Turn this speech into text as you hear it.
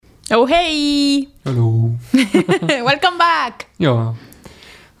Oh, hey! Hello. Welcome back! Yeah.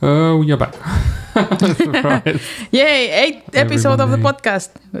 We are back. Surprise. Yay, 8th episode of the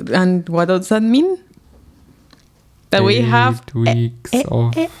podcast. And what does that mean? That we have 8 weeks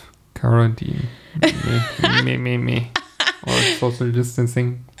of quarantine. me. Or social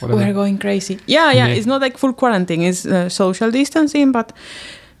distancing. Whatever. We're going crazy. Yeah. It's not like full quarantine. It's social distancing, but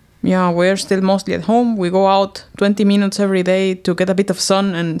yeah, we're still mostly at home. We go out 20 minutes every day to get a bit of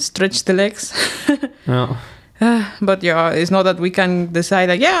sun and stretch the legs. Yeah. But yeah, it's not that we can decide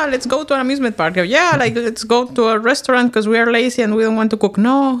like, yeah, let's go to an amusement park. Or, yeah, like let's go to a restaurant because we are lazy and we don't want to cook.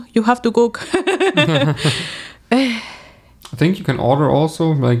 No, you have to cook. I think you can order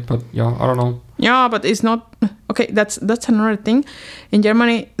also, but yeah, I don't know. Yeah, but it's not okay. That's another thing. In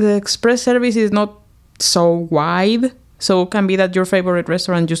Germany, the express service is not so wide, so it can be that your favorite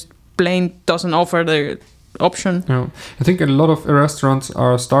restaurant just plain doesn't offer the option. Yeah, I think a lot of restaurants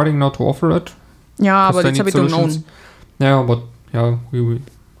are starting now to offer it. Yeah, but it's a bit unknown. Yeah, but yeah, we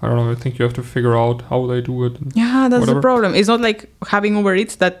I don't know. I think you have to figure out how they do it. Yeah, that's whatever. the problem. It's not like having Uber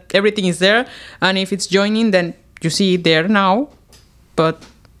Eats that everything is there, and if it's joining, then you see it there now. But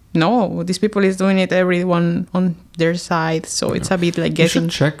no, these people is doing it everyone on their side, so it's a bit like You guessing.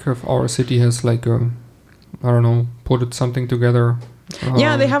 should check if our city has I don't know, put it something together.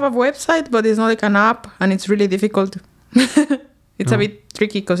 Yeah, they have a website, but it's not like an app, and it's really difficult. It's a bit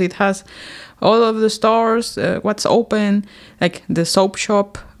tricky because it has all of the stores, what's open, like the soap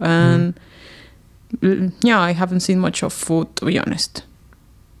shop, and yeah, I haven't seen much of food, to be honest.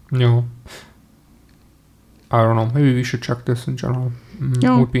 No. I don't know. Maybe we should check this in general.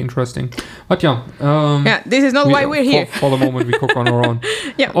 Yeah. Would be interesting. But yeah. Yeah, this is not why we're here. For the moment, we cook on our own.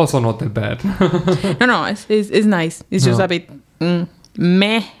 Yeah. Also not that bad. No, it's nice. It's just a bit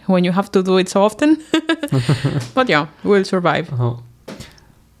meh when you have to do it so often. But yeah, we'll survive.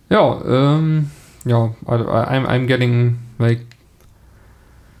 Yeah. I'm getting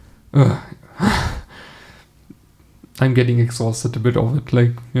I'm getting exhausted a bit of it,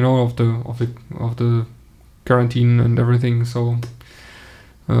 of the quarantine and everything. So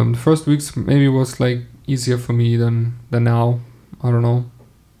the first weeks maybe was easier for me than now. I don't know.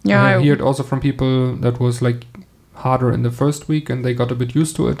 Yeah, I heard also from people that was harder in the first week and they got a bit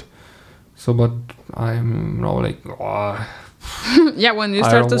used to it. So, but I'm now yeah, when you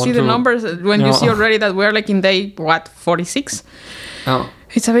start to see the numbers, when you see already that we're in day 46. Oh.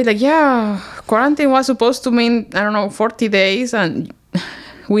 It's a bit quarantine was supposed to mean, 40 days, and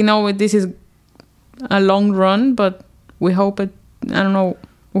we know this is a long run, but we hope it,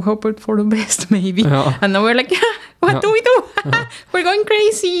 we hope it for the best, maybe. Yeah. And now we're what do we do? We're going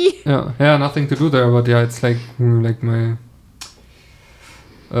crazy. Yeah, nothing to do there, but yeah, it's my...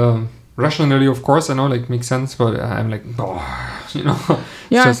 rationally, of course, I know, makes sense, but I'm it's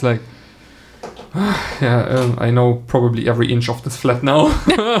just I know probably every inch of this flat now.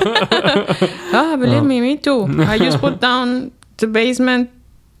 Believe me too. I just put down the basement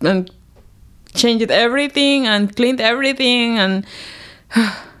and changed everything and cleaned everything and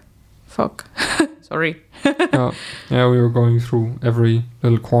fuck. Sorry. Yeah, we were going through every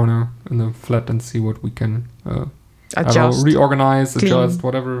little corner in the flat and see what we can adjust, reorganize, clean. Adjust,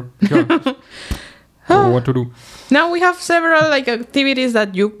 whatever. Yeah. What to do. Now we have several activities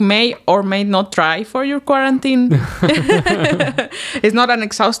that you may or may not try for your quarantine. It's not an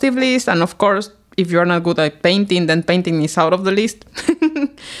exhaustive list, and of course, if you're not good at painting, then painting is out of the list.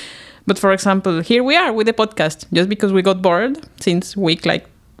 But for example, here we are with the podcast, just because we got bored since week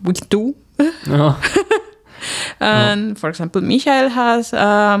 2. And for example, Michael has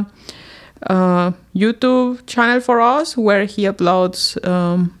a YouTube channel for us where he uploads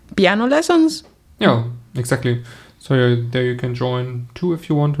piano lessons. Yeah, exactly. So there you can join too if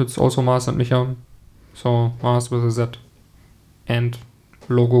you want. It's also Mars and Micha. So Mars with a Z and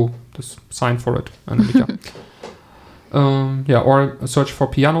logo, the sign for it, and Micha. Or search for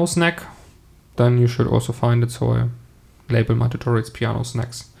Piano Snack. Then you should also find it. So I label my tutorials Piano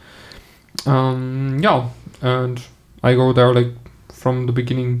Snacks. And I go there from the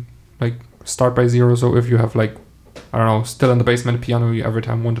beginning, start by zero. So if you have still in the basement piano, you every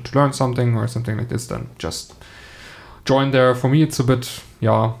time wanted to learn something or something like this, then just join there. For me, it's a bit,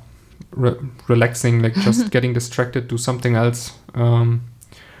 relaxing, just getting distracted, do something else. And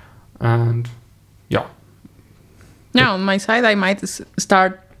yeah. Now, on my side, I might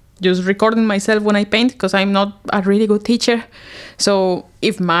start just recording myself when I paint because I'm not a really good teacher. So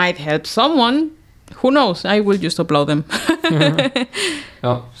if might help someone, who knows? I will just upload them.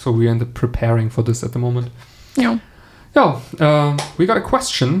 Yeah, so we end up preparing for this at the moment. Yeah. Yeah, we got a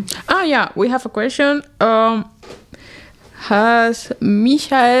question. Yeah, we have a question. Has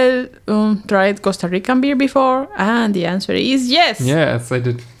Michael tried Costa Rican beer before? And the answer is yes. Yes, I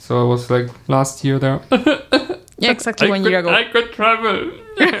did. So I was like last year there. Yeah, exactly 1 year ago. I could travel.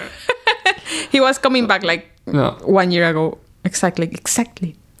 He was coming back like Yeah. 1 year ago.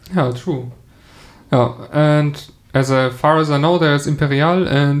 Exactly. Yeah, true. Yeah, and as far as I know, there's Imperial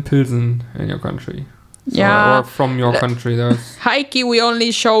and Pilsen in your country. So, Yeah. Or from your country, there's. Heike, we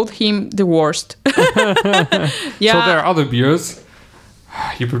only showed him the worst. Yeah. So there are other beers.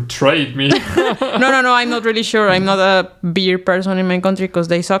 You betrayed me. No, I'm not really sure. I'm not a beer person in my country because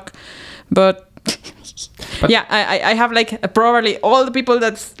they suck. But yeah, I have like probably all the people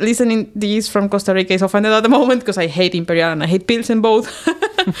that's listening this from Costa Rica is offended at the moment because I hate Imperial and I hate Pilsen both.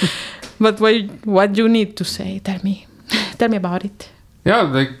 But what you need to say? Tell me about it. Yeah,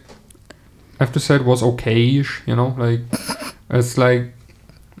 like I have to say it was okay-ish, you know, like it's like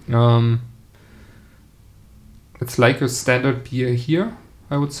it's like a standard beer here,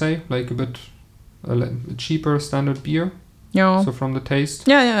 I would say, like a bit a cheaper standard beer. Yeah. So from the taste.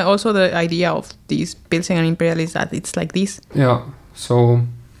 Yeah. Also, the idea of these Pilsen and Imperial is that it's like this. Yeah. So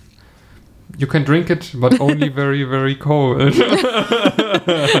you can drink it, but only very, very cold.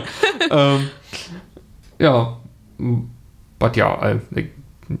 Yeah. But yeah, like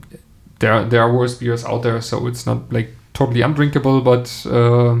there are worse beers out there, so it's not like totally undrinkable. But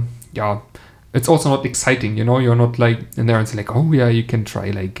yeah. It's also not exciting, you know. You're not like in there and say like, oh yeah, you can try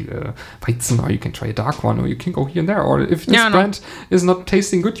like Weizen, or you can try a dark one, or you can go here and there. Or if this brand is not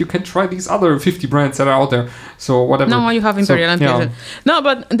tasting good, you can try these other 50 brands that are out there. So whatever. No, you have Imperial and Pilsen. No,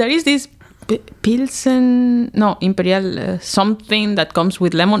 but there is this Imperial something that comes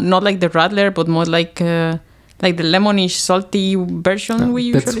with lemon, not like the Radler, but more like the lemonish salty version we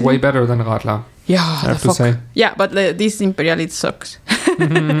usually. That's way better than Radler. Yeah, I have to say. Yeah, but this Imperial, it sucks.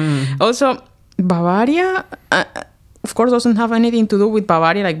 Also, Bavaria, of course, doesn't have anything to do with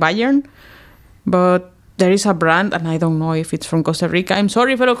Bavaria, like Bayern, but there is a brand, and I don't know if it's from Costa Rica. I'm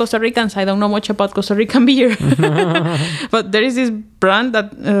sorry, fellow Costa Ricans, I don't know much about Costa Rican beer. But there is this brand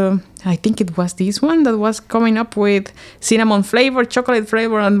that, I think it was this one, that was coming up with cinnamon flavor, chocolate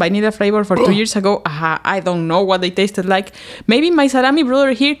flavor, and vanilla flavor for 2 years ago. I don't know what they tasted like. Maybe my Salami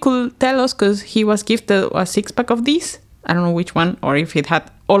brother here could tell us, because he was gifted a 6-pack of these. I don't know which one, or if it had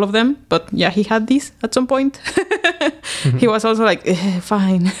all of them, but yeah, he had this at some point. He was also like,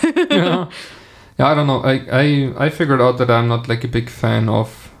 fine. Yeah, I don't know. I figured out that I'm not like a big fan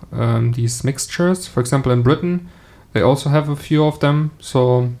of these mixtures. For example, in Britain, they also have a few of them.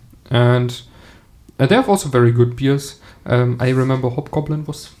 So, and they have also very good beers. I remember Hobgoblin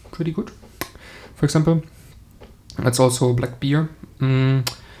was pretty good, for example. That's also a black beer.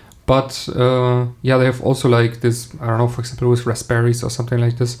 But yeah, they have also like this, I don't know, for example, with raspberries or something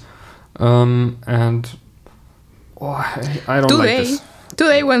like this. And I don't like this.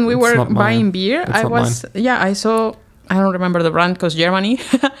 Today, when we were buying beer, I saw, I don't remember the brand because Germany,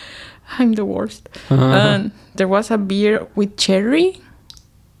 I'm the worst. And there was a beer with cherry.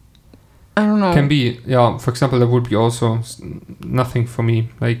 I don't know. Can be, yeah. For example, there would be also nothing for me.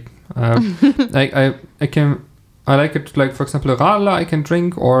 Like, I like it, like, for example, a Radler I can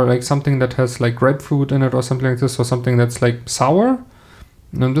drink, or like something that has like grapefruit in it or something like this, or something that's like sour.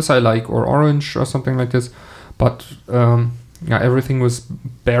 And this I like, or orange or something like this. But yeah, everything with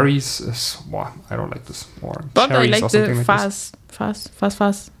berries is, I don't like this. Or but cherries I like or something the like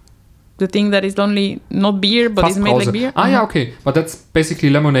fast. The thing that is only not beer, but is made like beer. Yeah, okay. But that's basically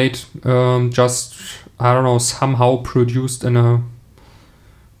lemonade, just, I don't know, somehow produced in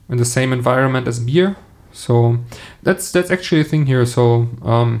the same environment as beer. So that's actually a thing here. So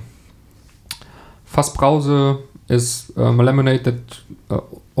Fassbrause is a lemonade that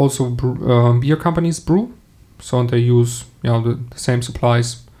also beer companies brew. So they use the same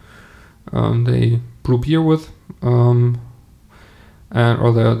supplies they brew beer with, or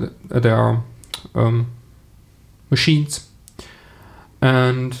their machines.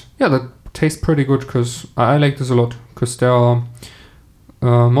 And yeah, that tastes pretty good, because I like this a lot, because they are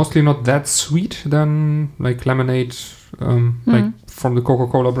mostly not that sweet than like lemonade, like from the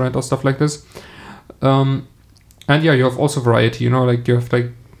Coca-Cola brand or stuff like this. And yeah, you have also variety, like you have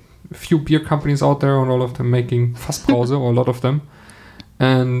like a few beer companies out there, and all of them making Fassbrause, or a lot of them.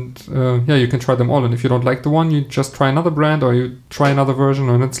 And yeah, you can try them all. And if you don't like the one, you just try another brand, or you try another version.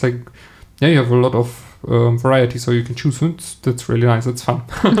 And it's like, yeah, you have a lot of variety, so you can choose. That's really nice. It's fun.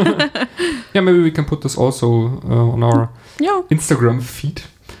 Yeah, maybe we can put this also on our Instagram feed.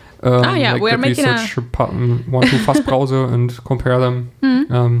 We're making one to Fassbrause and compare them.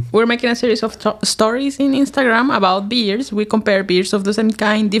 We're making a series of stories in Instagram about beers. We compare beers of the same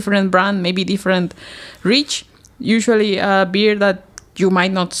kind, different brand, maybe different reach. usually a beer that you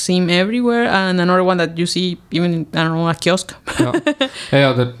might not see everywhere, and another one that you see even in, I don't know, a kiosk.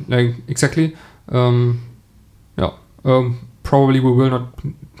 Yeah, that like exactly. Probably we will not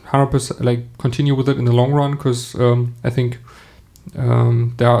 100% like continue with it in the long run, because I think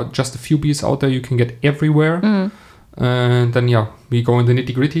there are just a few beers out there you can get everywhere, and then we go in the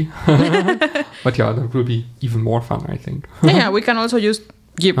nitty gritty. But that will be even more fun, I think. We can also just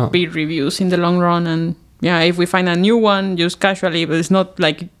give beer reviews in the long run, and if we find a new one, just casually, but it's not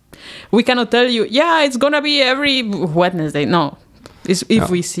like we cannot tell you, it's gonna be every Wednesday. No, it's if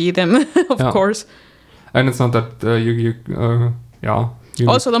we see them, of course. And it's not that you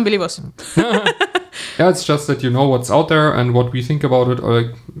also don't believe us. It's just that you know what's out there and what we think about it. Or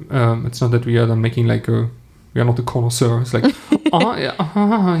like, it's not that we are then making like we are not a connoisseur. It's like,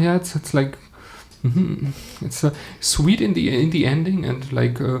 it's like, it's sweet in the ending and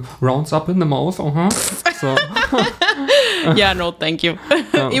like rounds up in the mouth. So. No, thank you.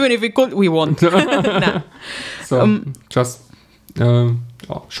 Even if we could, we won't. Nah. So just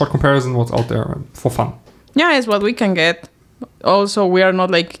short comparison what's out there for fun. It's what we can get. Also, we are not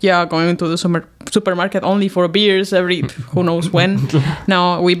like going to the supermarket only for beers every who knows when.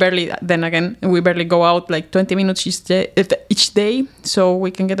 Now we barely go out like 20 minutes each day, so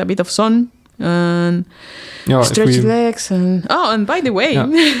we can get a bit of sun and stretch legs. And by the way,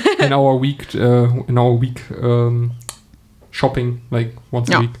 in our week shopping, like once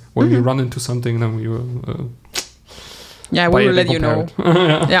a week, when we run into something, then we will. We will let you know.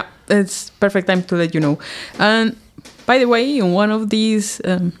 It's perfect time to let you know. And by the way, in one of these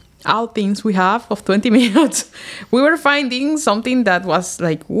outings we have of 20 minutes, we were finding something that was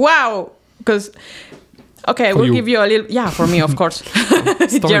like, wow! Because, we'll give you a little... for me, of course.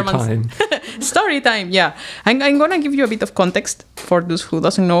 Story time. Story time, I'm going to give you a bit of context for those who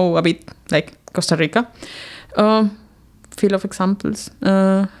doesn't know a bit like Costa Rica. Full of examples.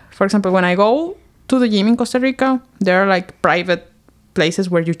 For example, when I go to the gym in Costa Rica, there are like private places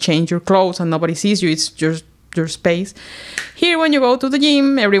where you change your clothes and nobody sees you. It's just your space. Here, when you go to the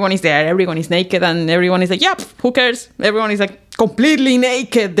gym, everyone is there. Everyone is naked, and everyone is like, who cares? Everyone is like completely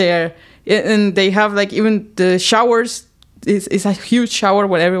naked there, and they have like even the showers. It's a huge shower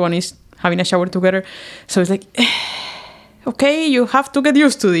where everyone is having a shower together. So it's like, okay, you have to get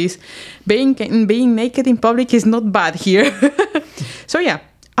used to this. Being naked in public is not bad here. So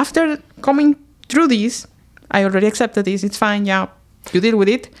after coming through this, I already accepted this. It's fine. You deal with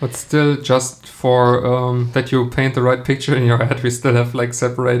it. But still, just for that you paint the right picture in your head, we still have like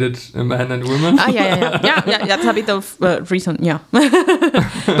separated men and women. That's a bit of reason.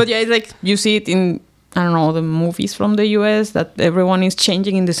 But it's like you see it in, I don't know, the movies from the US, that everyone is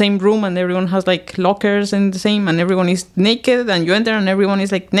changing in the same room and everyone has like lockers in the same, and everyone is naked, and you enter and everyone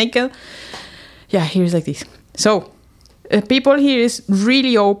is like naked. Here's like this. So people here is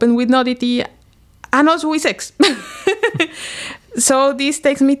really open with nudity and also with sex. So this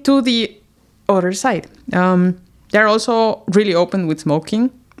takes me to the other side. They're also really open with smoking.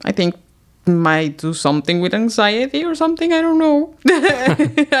 I think might do something with anxiety or something. I don't know.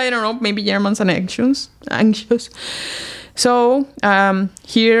 I don't know. Maybe Germans are anxious. So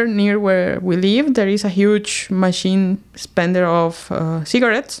here near where we live, there is a huge machine spender of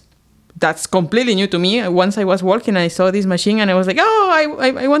cigarettes. That's completely new to me. Once I was walking, I saw this machine and I was like,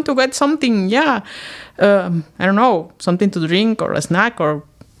 I want to get something. I don't know, something to drink or a snack or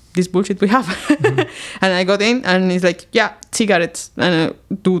this bullshit we have. Mm-hmm. And I got in and it's like, cigarettes. And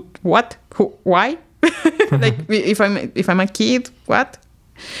dude, what? Who? Why? Like if I'm a kid, what?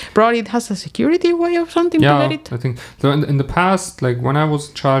 Probably it has a security way or something to get it. I think so. In the past, like when I was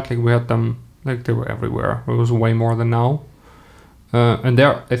a child, like we had them, like they were everywhere. It was way more than now. And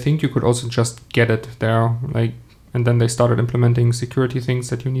there, I think you could also just get it there, like, and then they started implementing security things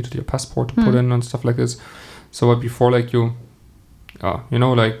that you needed your passport to put in and stuff like this. So before, like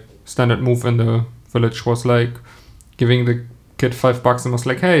like standard move in the village was like giving the kid $5 and was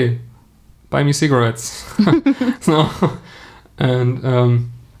like, hey, buy me cigarettes. So, and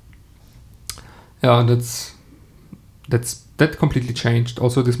that completely changed.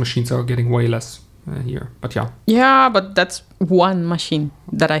 Also, these machines are getting way less. Here, but but that's one machine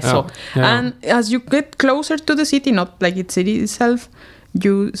that I saw. And as you get closer to the city, not like its city itself,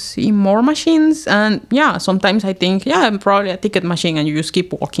 you see more machines. And sometimes I think I'm probably a ticket machine, and you just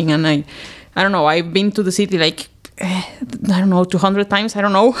keep walking. And I don't know, I've been to the city like 200 times, I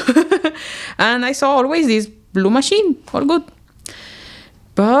don't know. And I saw always this blue machine, all good.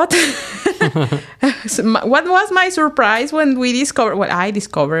 But what was my surprise when I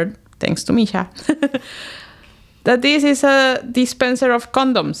discovered, thanks to Misha, that this is a dispenser of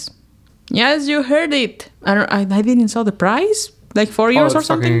condoms. Yes, you heard it. I didn't saw the price. Like 4 euros or it's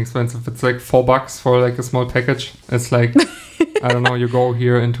something. fucking expensive. It's like $4 for like a small package. It's like, I don't know, you go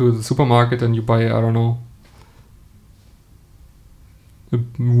here into the supermarket and you buy, I don't know, a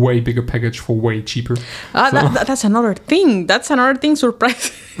way bigger package for way cheaper. That's another thing.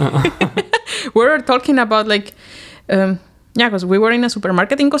 Surprise. We were talking about like, because we were in a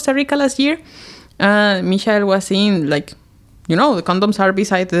supermarket in Costa Rica last year. Michael was seeing like, the condoms are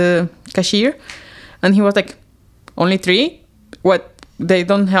beside the cashier. And he was like, only 3? What? They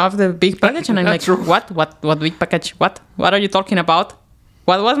don't have the big package? And I'm like, true. What big package? What are you talking about?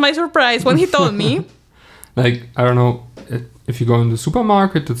 What was my surprise when he told me? Like, I don't know, if you go in the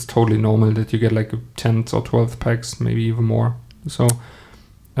supermarket, it's totally normal that you get like 10 or 12 packs, maybe even more. So,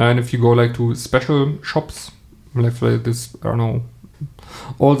 and if you go like to special shops, like this, I don't know,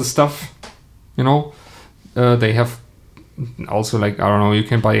 all the stuff, they have also like, I don't know, you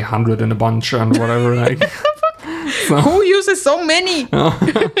can buy 100 in a bunch and whatever, like. So. Who uses so many?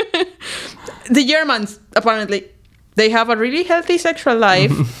 The Germans, apparently. They have a really healthy sexual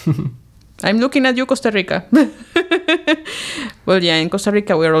life. I'm looking at you, Costa Rica. Well, yeah, in Costa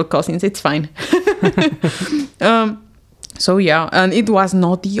Rica, we're all cousins. It's fine. So, yeah, and it was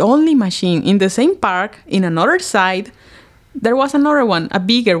not the only machine. In the same park, in another side, there was another one, a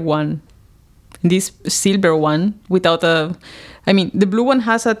bigger one. This silver one without the blue one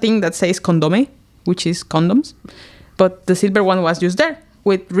has a thing that says condome, which is condoms. But the silver one was just there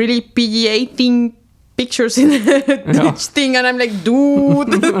with really PG-18 pictures in each thing. And I'm like,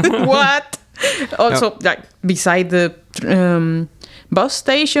 dude, what? Also, like beside the bus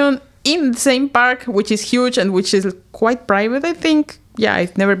station in the same park, which is huge and which is quite private, I think. Yeah,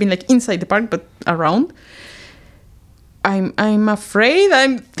 I've never been like inside the park, but around. I'm afraid,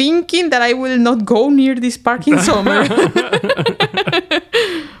 I'm thinking that I will not go near this park in summer.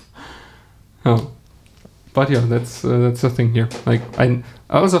 But yeah, that's the thing here. Like I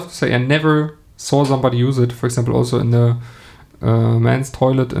also have to say, I never saw somebody use it. For example, also in the men's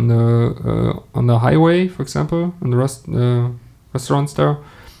toilet in the on the highway, for example, in the restaurants there,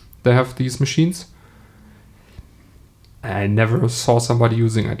 they have these machines. I never saw somebody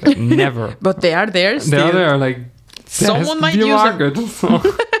using it. Like never. But they are there still. They are there. Like someone might use it. So.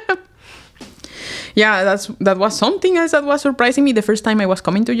 Yeah, that was something else that was surprising me the first time I was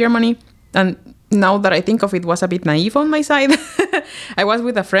coming to Germany. And now that I think of it, was a bit naive on my side. I was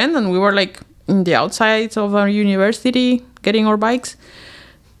with a friend and we were like in the outsides of our university getting our bikes.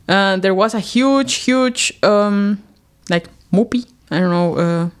 There was a huge like Moopy, I don't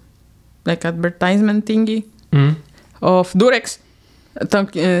know, like advertisement thingy of Durex.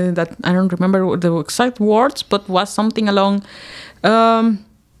 That I don't remember the exact words, but was something along,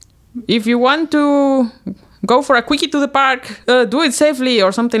 if you want to go for a quickie to the park, do it safely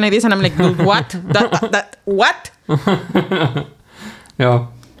or something like this. And I'm like, dude, what? that what? Yeah,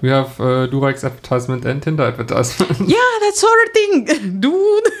 we have Durex advertisement and Tinder advertisement. Yeah, that sort of thing,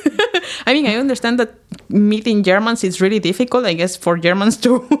 dude. I mean, I understand that meeting Germans is really difficult, I guess, for Germans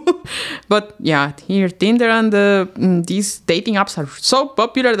too. But yeah, here Tinder and these dating apps are so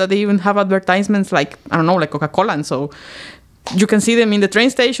popular that they even have advertisements like, I don't know, like Coca-Cola. And so you can see them in the train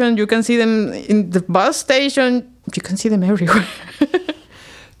station, you can see them in the bus station, you can see them everywhere.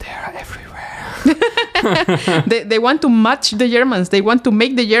 They are everywhere. They want to match the Germans. They want to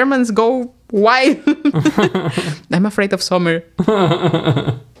make the Germans go wild. I'm afraid of summer.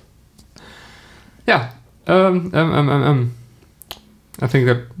 Yeah. I think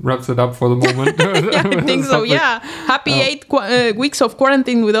that wraps it up for the moment. Yeah, I think so, yeah. Happy 8 weeks of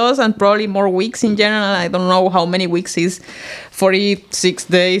quarantine with us and probably more weeks in general. I don't know how many weeks is 46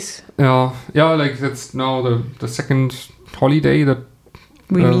 days. Yeah, like that's now the second holiday that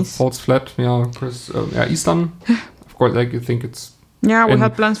we miss. Falls flat. Yeah, because Eastern. Of course, like you think it's... Yeah, we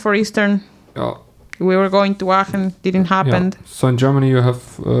had plans for Eastern. Yeah. We were going to Aachen. Didn't happen. Yeah. So in Germany you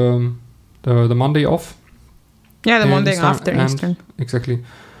have the Monday off. Yeah, the Monday after Eastern. Exactly.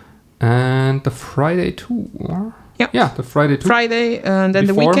 And the Friday too. Yeah, the Friday too. Friday, and then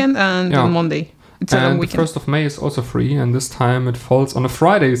before, the weekend, and then Monday. It's a long weekend. The 1st of May is also free, and this time it falls on a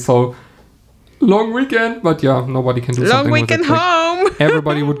Friday, so long weekend. But yeah, nobody can do something with it. Long weekend home! Like,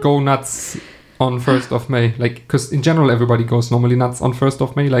 everybody would go nuts on 1st of May. Like, because in general, everybody goes normally nuts on 1st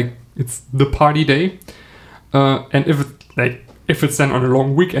of May. Like, it's the party day. And if it's then on a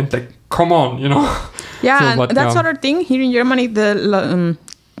long weekend, like, come on, you know. Yeah, so, and that's other thing. Here in Germany, the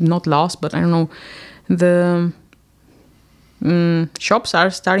not laws, but I don't know, the shops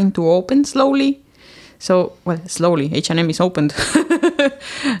are starting to open slowly. So, well, slowly. H&M is opened.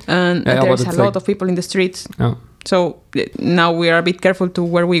 And Yeah, there's but a lot it's of people in the streets. Yeah. So now we are a bit careful to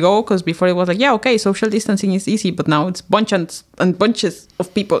where we go, because before it was like, yeah, okay, social distancing is easy, but now it's bunches and bunches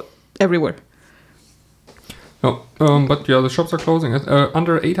of people everywhere. No, but yeah, the shops are closing.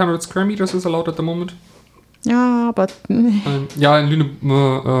 Under 800 square meters is allowed at the moment. Yeah, but Yeah,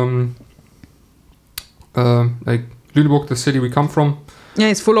 in like Lüneburg, the city we come from. yeah,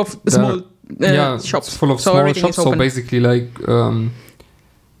 it's full of small shops. It's full of So small everything shops. is So open. basically, like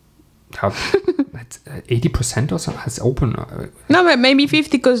 80% or something is open. No, but maybe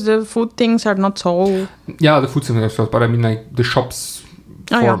 50, because the food things are not so. Yeah, the food center stores, but I mean like the shops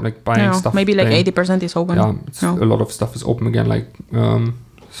for like buying stuff. Maybe like playing. 80% is open. Yeah, a lot of stuff is open again. Like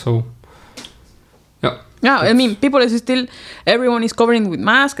so. Yeah, I mean, people is still, everyone is covering with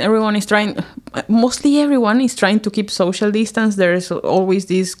masks. Mostly everyone is trying to keep social distance. There is always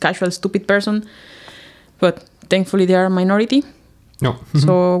this casual, stupid person, but thankfully they are a minority. No.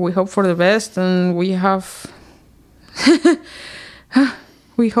 So we hope for the best, and we hope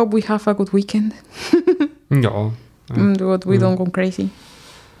we have a good weekend. Yeah. But we don't go crazy.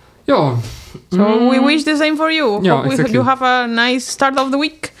 Yeah. So we wish the same for you. Yeah, Hope exactly. you have a nice start of the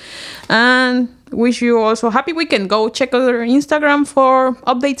week, and wish you also a happy weekend. Go check our Instagram for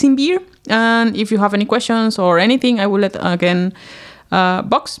updates in beer, and if you have any questions or anything, I will let again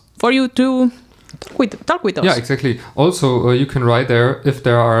box for you to talk with us. Yeah, exactly. Also, you can write there if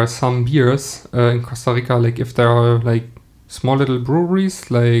there are some beers in Costa Rica, like if there are like small little breweries,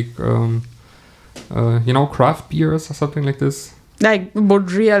 like craft beers or something like this. Like,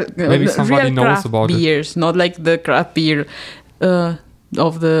 but real, Maybe somebody real knows craft about it. beers, not like the craft beer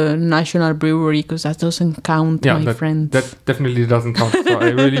of the national brewery, because that doesn't count, my friend. That definitely doesn't count. So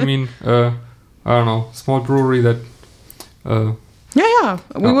I really mean, I don't know, small brewery that.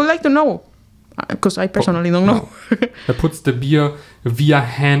 We would like to know, because I personally don't know. That puts the beer via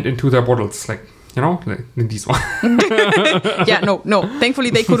hand into their bottles, like like these one. Yeah, no. Thankfully,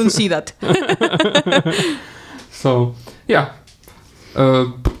 they couldn't see that. So yeah.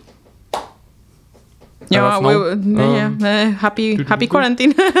 Happy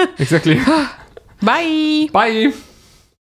quarantine. Exactly. Bye. Bye.